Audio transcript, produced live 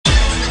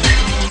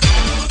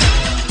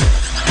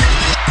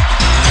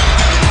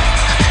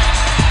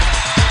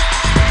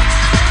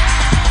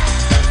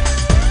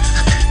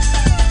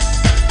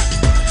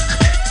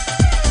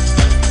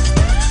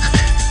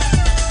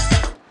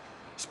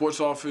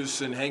sports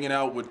office and hanging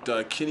out with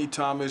Kenny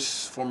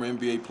Thomas, former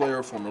NBA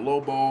player, former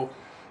Lobo,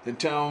 in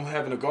town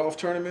having a golf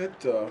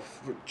tournament for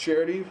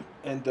charity.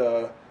 And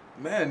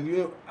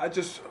man, I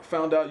just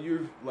found out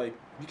you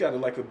got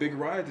a big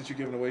ride that you're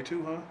giving away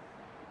too, huh?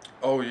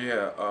 Oh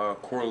yeah,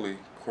 Corley's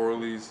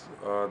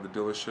the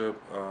dealership,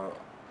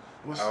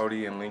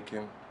 Audi and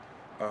Lincoln.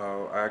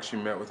 I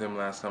actually met with him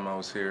last time I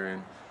was here,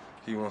 and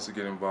he wants to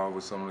get involved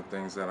with some of the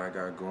things that I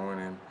got going,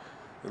 and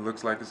it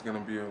looks like it's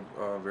going to be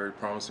a very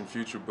promising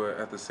future. But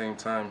at the same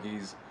time,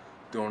 he's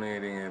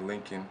donating a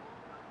Lincoln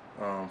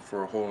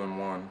for a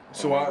hole-in-one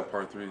on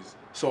par threes.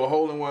 So a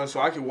hole-in-one, so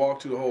I can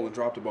walk to the hole and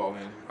drop the ball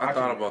in. I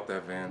thought about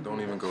that, Van.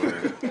 Don't even go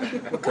there.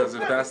 Because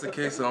if that's the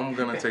case, I'm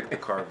going to take the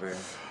car, Van.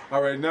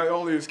 All right, not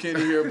only is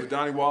Kenny here, but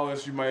Don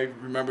Wallace, you might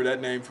remember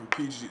that name from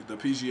the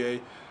PGA.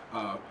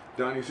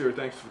 Donnie's here.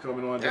 Thanks for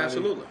coming on, Donnie.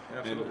 Absolutely.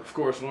 And of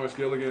course, Lawrence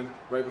Gilligan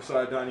right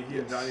beside Donnie. He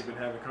and Donnie have been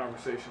having a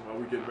conversation while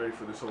we get ready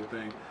for this whole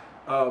thing.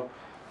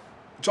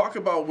 Talk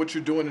about what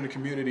you're doing in the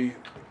community,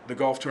 the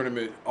golf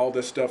tournament, all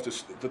that stuff,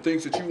 the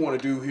things that you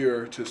want to do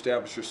here to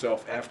establish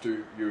yourself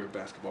after your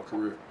basketball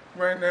career.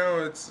 Right now,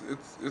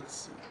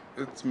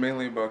 it's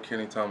mainly about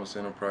Kenny Thomas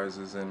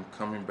Enterprises and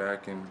coming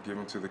back and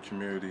giving to the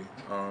community.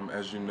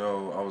 As you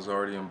know, I was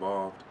already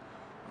involved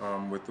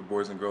with the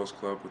Boys and Girls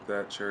Club with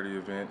that charity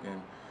event,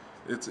 and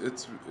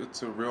it's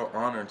a real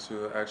honor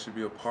to actually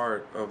be a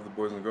part of the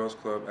Boys and Girls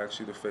Club,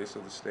 actually the face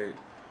of the state.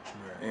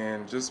 Right.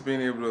 And just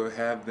being able to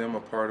have them a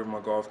part of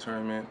my golf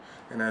tournament,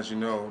 and as you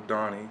know,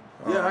 Donnie.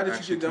 Yeah, how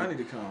did you get Donnie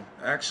to come?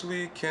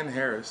 Actually, Ken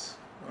Harris,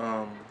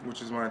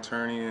 which is my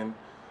attorney, and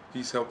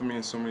he's helping me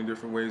in so many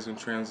different ways in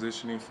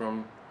transitioning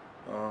from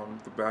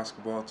the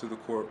basketball to the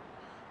court.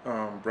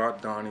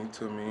 Brought Donnie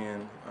to me,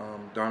 and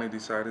Donnie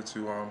decided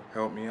to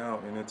help me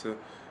out, and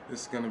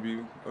it's going to be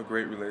a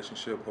great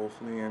relationship,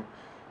 hopefully, and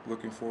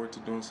looking forward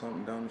to doing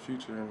something down the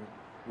future and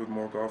with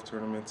more golf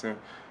tournaments. And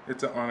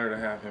it's an honor to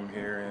have him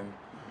here, and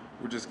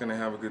we're just going to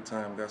have a good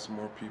time. Got some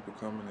more people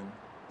coming, and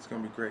it's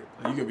going to be great.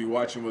 And you're going to be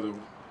watching with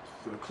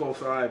a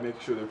close eye,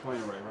 making sure they're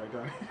playing right,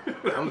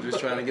 Donnie? I'm just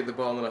trying to get the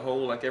ball in the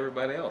hole like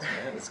everybody else,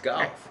 man. It's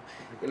golf.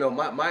 You know,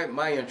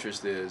 my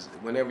interest is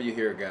whenever you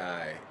hear a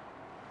guy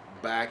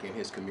back in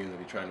his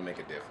community trying to make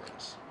a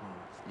difference,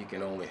 you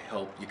can only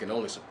help, you can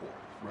only support.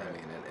 Right. I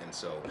mean, and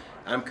so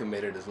I'm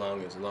committed as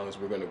long as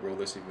we're going to grow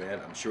this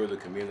event. I'm sure the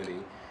community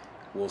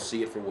will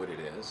see it for what it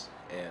is,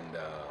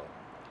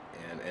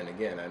 and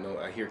again,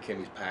 I hear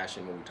Kenny's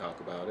passion when we talk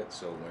about it.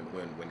 So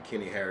when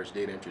Kenny Harris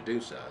did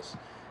introduce us,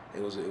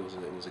 it was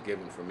a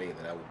given for me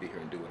that I would be here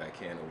and do what I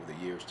can over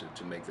the years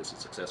to make this a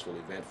successful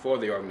event for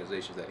the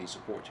organizations that he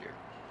supports here.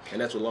 And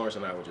that's what Lawrence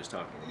and I were just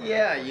talking about.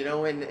 Yeah, you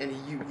know, and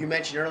you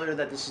mentioned earlier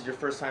that this is your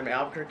first time in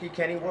Albuquerque,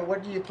 Kenny.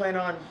 What do you plan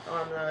on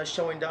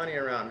showing Donnie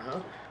around, huh?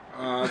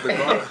 The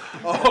golf.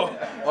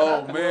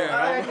 oh man,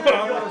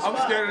 I'm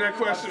scared of that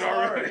question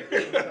already.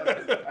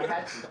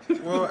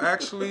 Well,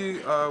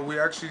 actually,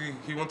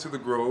 he went to the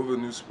Grove, a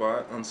new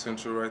spot on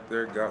Central right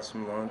there, got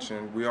some lunch,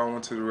 and we all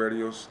went to the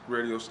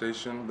radio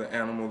station, The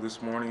Animal,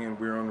 this morning, and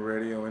we were on the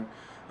radio. And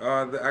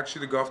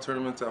the golf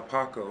tournament's at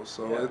Paco,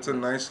 so yeah, it's a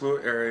nice little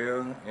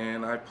area,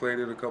 and I played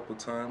it a couple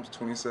times,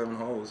 27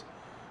 holes.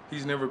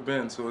 He's never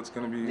been, so it's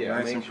going to be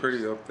nice and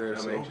pretty up there.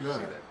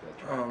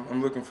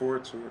 I'm looking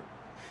forward to it.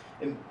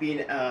 And being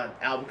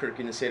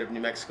Albuquerque in the state of New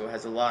Mexico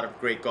has a lot of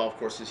great golf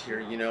courses here,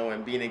 you know,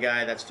 and being a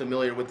guy that's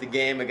familiar with the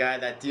game, a guy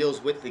that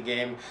deals with the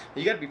game,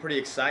 you got to be pretty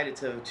excited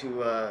to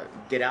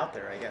get out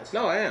there, I guess.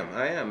 No, I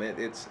am.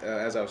 It's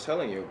as I was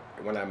telling you,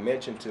 when I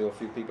mentioned to a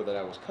few people that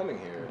I was coming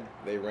here,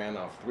 they ran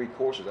off 3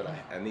 courses that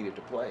I needed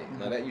to play.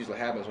 Now that usually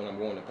happens when I'm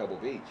going to Pebble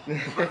Beach.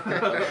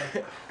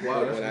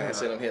 When I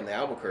said I'm heading to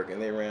Albuquerque,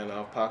 and they ran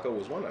off, Paco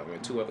was one of them,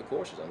 and 2 other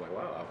courses. I'm like,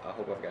 wow, I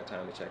hope I've got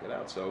time to check it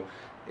out. So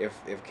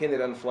if Kenny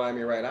doesn't fly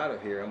me right out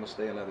of here, I'm gonna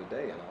stay another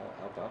day and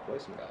I'll play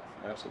some golf.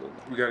 Absolutely.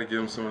 We got to give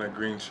him some of that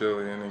green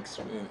chili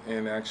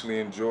and actually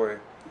enjoy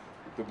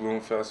the Bloom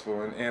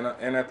Festival.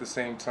 And at the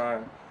same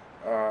time,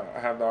 I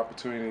have the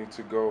opportunity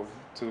to go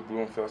to the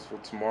Bloom Festival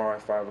tomorrow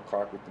at 5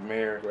 o'clock with the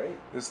mayor. Great.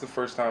 This is the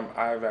first time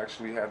I've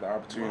actually had the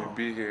opportunity to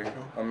be here.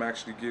 I'm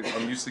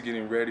used to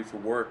getting ready for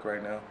work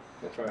right now.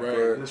 That's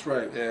right. That's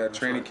right. Yeah,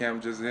 training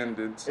camp just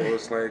ended, so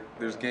it's like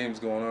there's games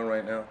going on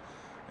right now.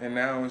 And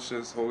now it's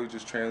just wholly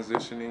just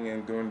transitioning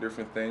and doing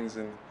different things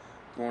and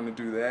going to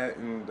do that,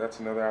 and that's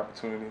another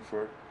opportunity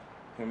for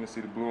him to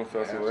see the Bloom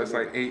Festival. That's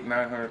like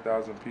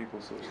 800,000-900,000 people,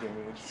 so it's gonna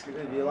be interesting.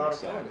 It's gonna be a lot of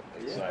fun.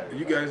 Yeah. Are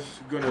you guys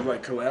gonna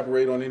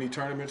collaborate on any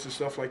tournaments and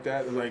stuff like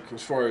that? Like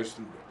as far as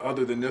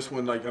other than this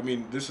one,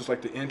 this is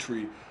like the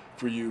entry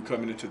for you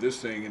coming into this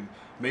thing, and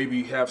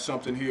maybe have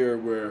something here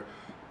where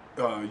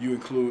you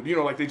include,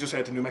 like they just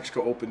had the New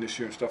Mexico Open this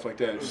year and stuff like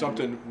that. Mm-hmm.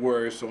 Something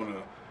where it's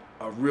on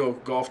a real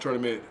golf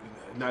tournament.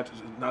 Not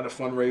a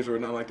fundraiser or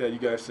nothing like that. You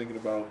guys thinking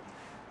about?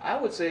 I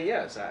would say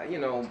yes.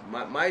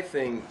 My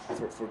thing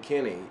for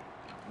Kenny,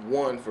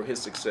 one, for his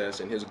success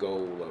and his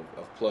goal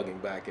of plugging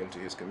back into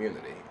his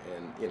community,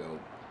 and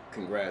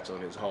congrats on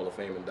his Hall of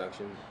Fame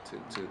induction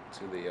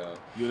to the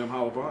UNM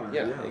Hall of Honor.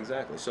 yeah,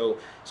 exactly. So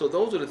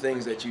those are the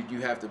things that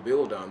you have to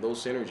build on.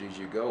 Those synergies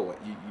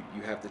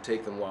you have to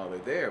take them while they're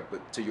there.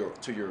 But to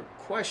your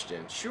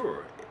question,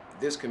 sure,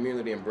 this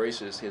community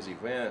embraces his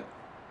event.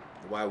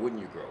 Why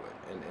wouldn't you grow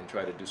it and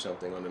try to do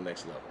something on the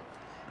next level?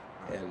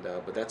 And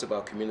but that's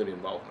about community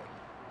involvement.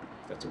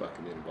 That's about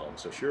community involvement.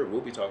 So sure,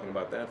 we'll be talking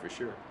about that for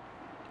sure.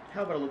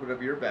 How about a little bit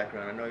of your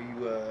background? I know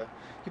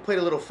you played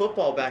a little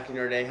football back in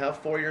your day, huh?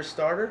 4-year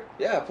starter?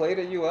 Yeah, I played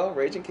at UL,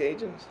 Raging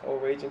Cajuns,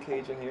 old Raging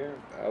Cajun here.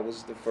 I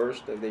was the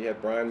first. They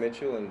had Brian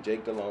Mitchell and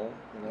Jake DeLone,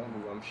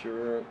 who I'm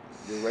sure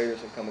the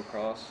Raiders have come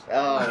across.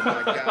 Oh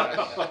my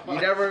gosh!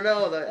 You never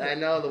know. I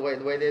know the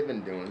way they've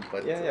been doing,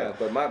 but yeah.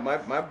 But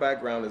my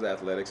background is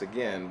athletics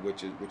again,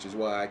 which is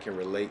why I can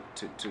relate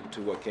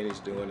to what Kenny's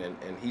doing,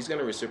 and he's going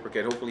to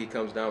reciprocate. Hopefully, he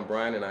comes down.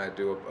 Brian and I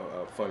do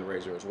a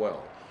fundraiser as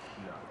well.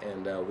 Yeah.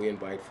 And we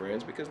invite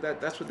friends because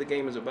that's what the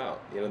game is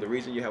about. The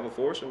reason you have a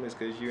foursome is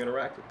because you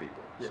interact with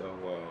people. Yeah. So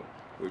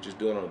we're just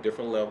doing it on a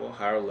different level,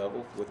 higher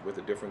level, with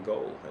a different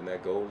goal. And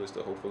that goal is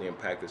to hopefully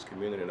impact this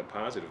community in a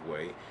positive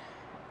way,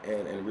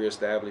 and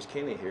reestablish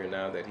Kenny here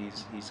now that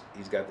he's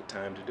got the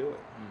time to do it.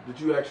 Did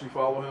you actually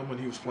follow him when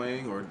he was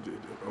playing, or?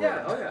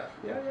 Yeah. Oh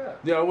yeah.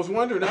 Yeah, I was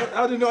wondering.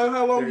 I didn't know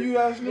how long you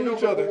guys knew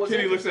each other.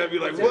 Kenny looks at me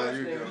like, what?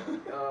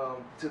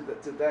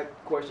 To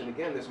that question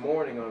again this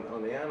morning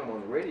on the Animal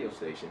on the radio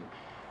station.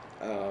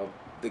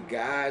 The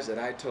guys that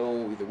I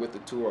told either with the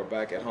tour or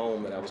back at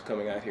home that I was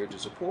coming out here to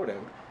support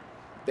him,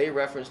 they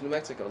referenced New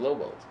Mexico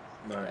Lobos.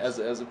 Nice.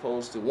 As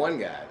opposed to one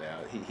guy now,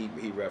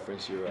 he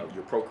referenced your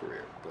pro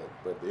career,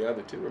 but the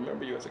other two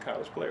remember you as a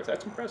college player. So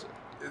that's impressive.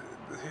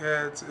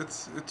 Yeah,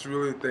 it's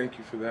really, thank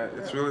you for that.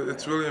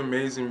 It's really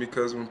amazing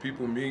because when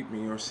people meet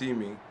me or see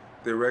me,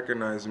 they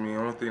recognize me. The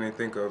only thing they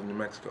think of New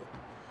Mexico.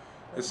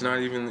 It's not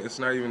even the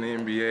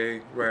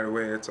NBA right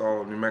away. It's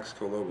all New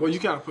Mexico Lobos. Well, you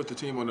kind of put the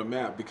team on the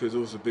map because it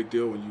was a big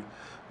deal when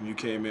you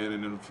came in,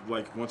 and then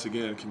once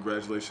again,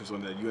 congratulations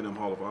on that UNM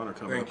Hall of Honor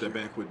coming up. That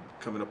banquet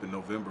coming up in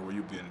November where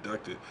you'll be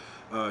inducted.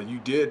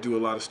 You did do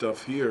a lot of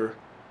stuff here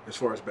as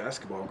far as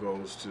basketball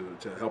goes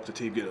to help the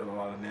team get a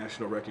lot of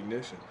national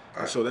recognition.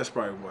 So that's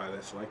probably why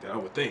that's like that, I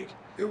would think.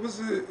 It was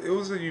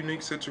a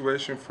unique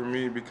situation for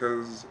me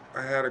because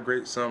I had a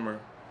great summer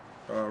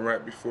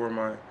right before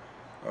my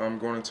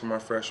going into my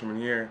freshman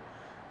year.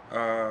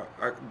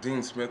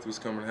 Dean Smith was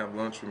coming to have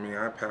lunch with me.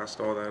 I passed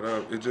all that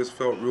up. It just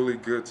felt really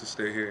good to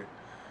stay here.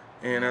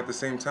 And at the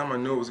same time, I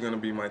knew it was going to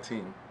be my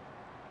team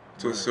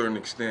to a certain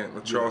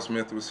extent. Charles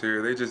Smith was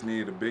here. They just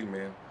needed a big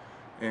man.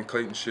 And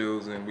Clayton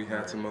Shields, and we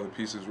had some other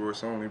pieces,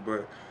 Royce Only.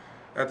 But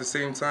at the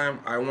same time,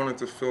 I wanted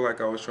to feel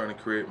like I was trying to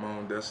create my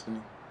own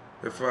destiny.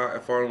 If I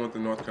went to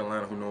North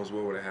Carolina, who knows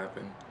what would have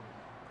happened.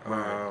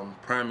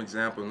 Prime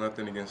example,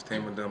 nothing against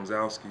Taman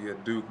Domzowski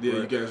at Duke. Yeah,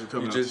 you guys are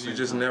coming. You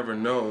just never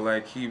know.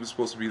 Like, he was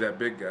supposed to be that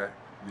big guy.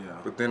 Yeah.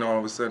 But then all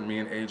of a sudden, me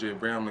and AJ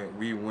Bramlett,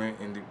 we went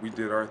and we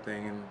did our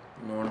thing, and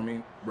you know what I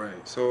mean.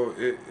 Right. So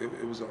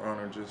it was an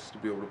honor just to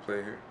be able to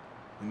play here.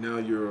 And now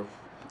you're.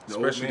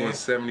 Especially going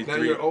 73.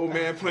 Now you're an old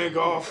man playing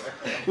golf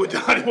with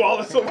Donnie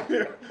Wallace over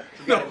here.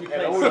 No.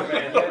 Older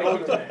man.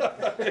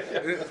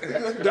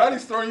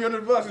 Donnie's throwing you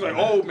under the bus. He's like,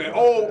 old man.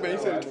 He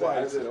said it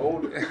twice. I said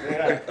older.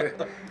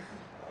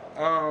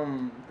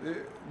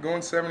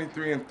 Going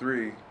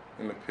 73-3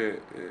 in the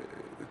pit,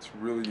 it's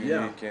really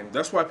unique. And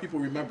that's why people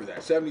remember that.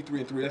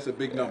 73-3, that's a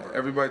big number.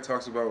 Everybody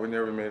talks about we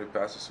never made it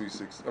past the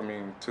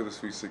to the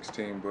Sweet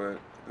 16, but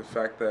the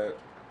fact that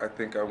I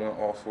think I went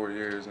all 4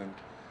 years and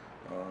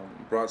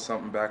brought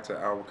something back to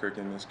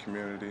Albuquerque in this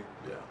community,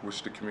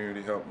 which the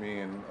community helped me,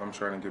 and I'm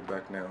trying to give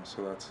back now.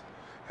 So that's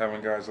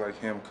having guys like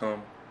him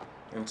come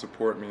and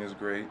support me is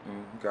great,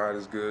 and God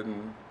is good,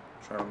 and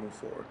trying to move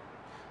forward.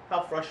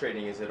 How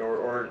frustrating is it,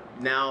 or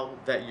now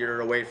that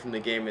you're away from the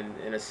game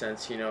in a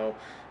sense,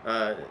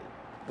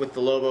 with the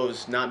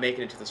Lobos not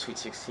making it to the Sweet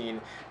 16,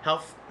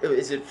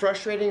 is it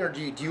frustrating, or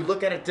do you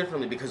look at it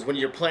differently? Because when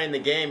you're playing the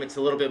game, it's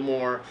a little bit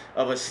more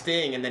of a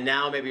sting, and then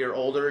now maybe you're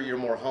older, you're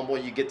more humble,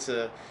 you get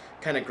to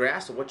kind of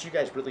grasp what you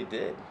guys really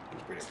did. It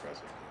was pretty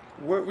impressive.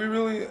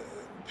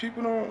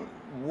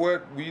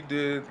 What we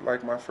did,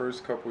 like my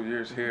first couple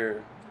years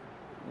here,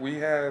 we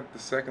had the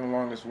second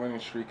longest winning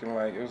streak in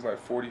it was like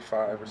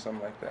 45 or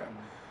something like that.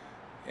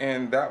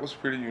 And that was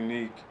pretty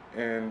unique.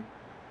 And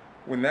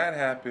when that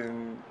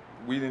happened,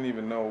 we didn't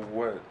even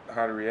know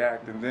how to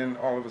react. And then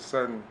all of a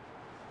sudden,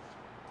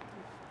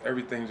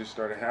 everything just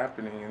started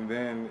happening. And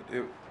then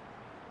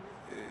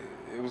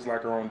it was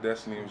like our own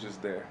destiny was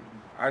just there.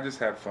 I just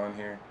had fun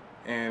here.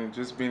 And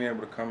just being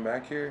able to come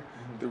back here,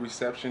 the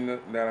reception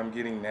that I'm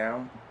getting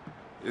now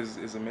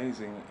is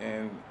amazing,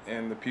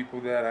 and the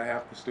people that I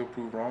have to still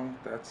prove wrong,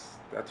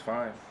 that's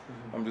fine.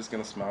 I'm just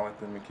gonna smile at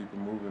them and keep it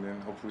moving,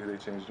 and hopefully they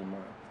change their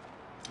mind.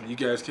 You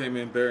guys came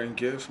in bearing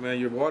gifts, man.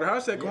 Your water,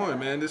 how's that going,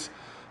 man? This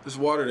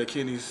water that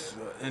Kenny's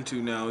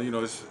into now,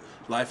 it's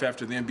life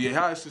after the NBA.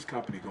 How is this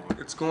company going?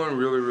 It's going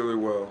really, really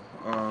well.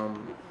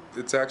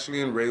 It's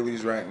actually in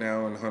Rayleigh's right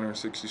now in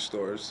 160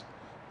 stores.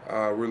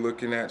 We're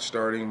looking at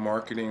starting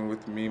marketing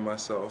with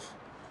myself.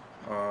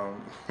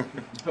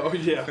 Oh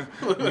yeah.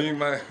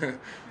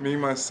 me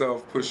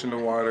myself pushing the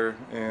water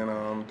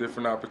and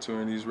different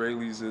opportunities.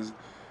 Rayleigh's is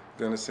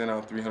gonna send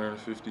out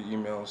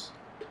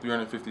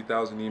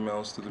 350,000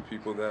 emails to the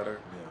people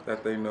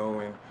that they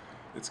know, and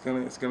it's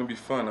gonna be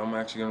fun. I'm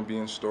actually gonna be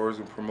in stores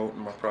and promoting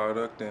my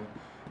product, and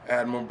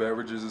Add More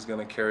Beverages is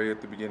gonna carry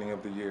at the beginning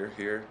of the year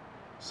here.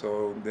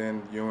 So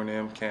then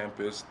UNM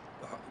campus,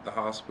 the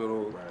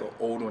hospital, the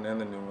old one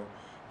and the new one,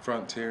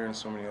 Frontier, and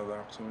so many other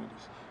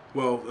opportunities.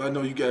 Well, I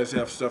know you guys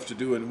have stuff to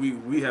do, and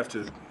we have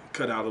to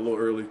cut out a little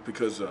early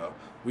because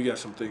we got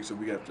some things that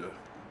we have to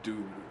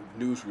do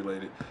news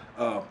related.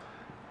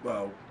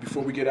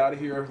 Before we get out of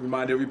here,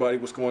 remind everybody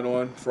what's going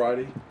on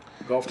Friday,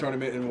 golf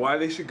tournament, and why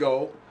they should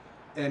go.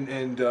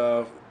 And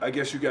I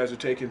guess you guys are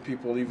taking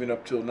people even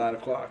up till 9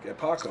 o'clock at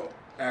Paco.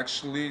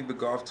 Actually, the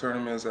golf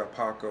tournament is at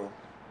Paco,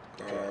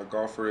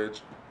 Golf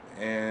Ridge,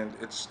 and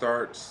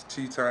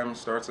tee time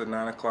starts at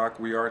 9 o'clock.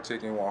 We are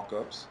taking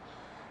walk-ups.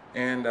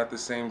 And at the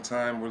same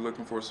time, we're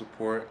looking for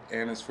support,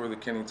 and it's for the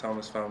Kenny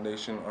Thomas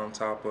Foundation on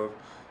top of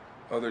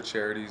other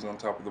charities, on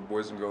top of the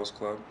Boys and Girls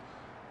Club.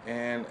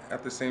 And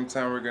at the same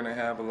time, we're going to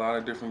have a lot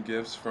of different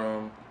gifts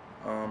from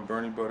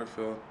Bernie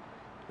Butterfield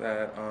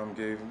that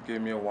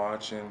gave me a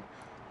watch, and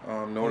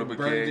Notable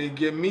Bernie didn't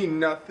give me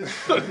nothing.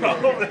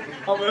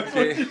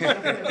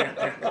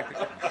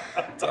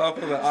 Top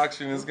of the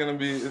auction is going to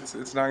be,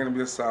 it's not going to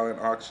be a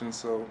silent auction,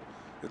 so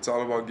it's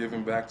all about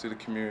giving back to the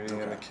community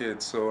and the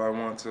kids. So I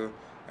want to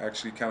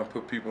actually kind of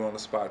put people on the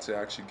spot to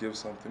actually give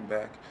something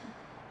back.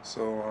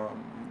 So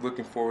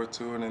looking forward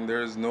to it. And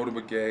there's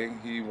Notable Gay.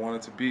 He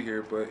wanted to be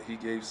here, but he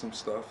gave some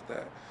stuff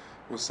that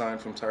was signed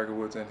from Tiger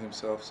Woods and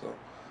himself. So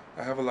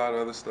I have a lot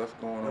of other stuff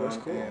going on. That's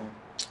cool. And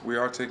we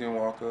are taking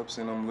walk-ups,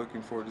 and I'm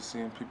looking forward to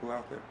seeing people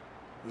out there.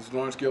 Is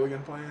Lawrence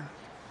Gilligan playing?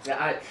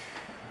 Yeah,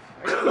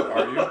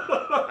 Are you?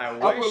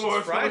 I wish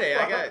it's Friday.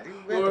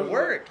 We have to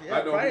work.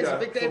 Yeah, Friday's a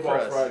big day for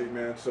us. Friday,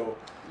 man. So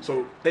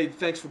hey,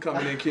 thanks for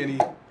coming in, Kenny.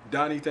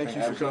 Donnie, thank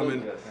you for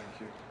coming. Thank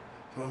you.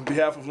 On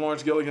behalf of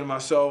Lawrence Gilligan and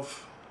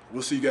myself,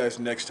 we'll see you guys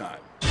next time.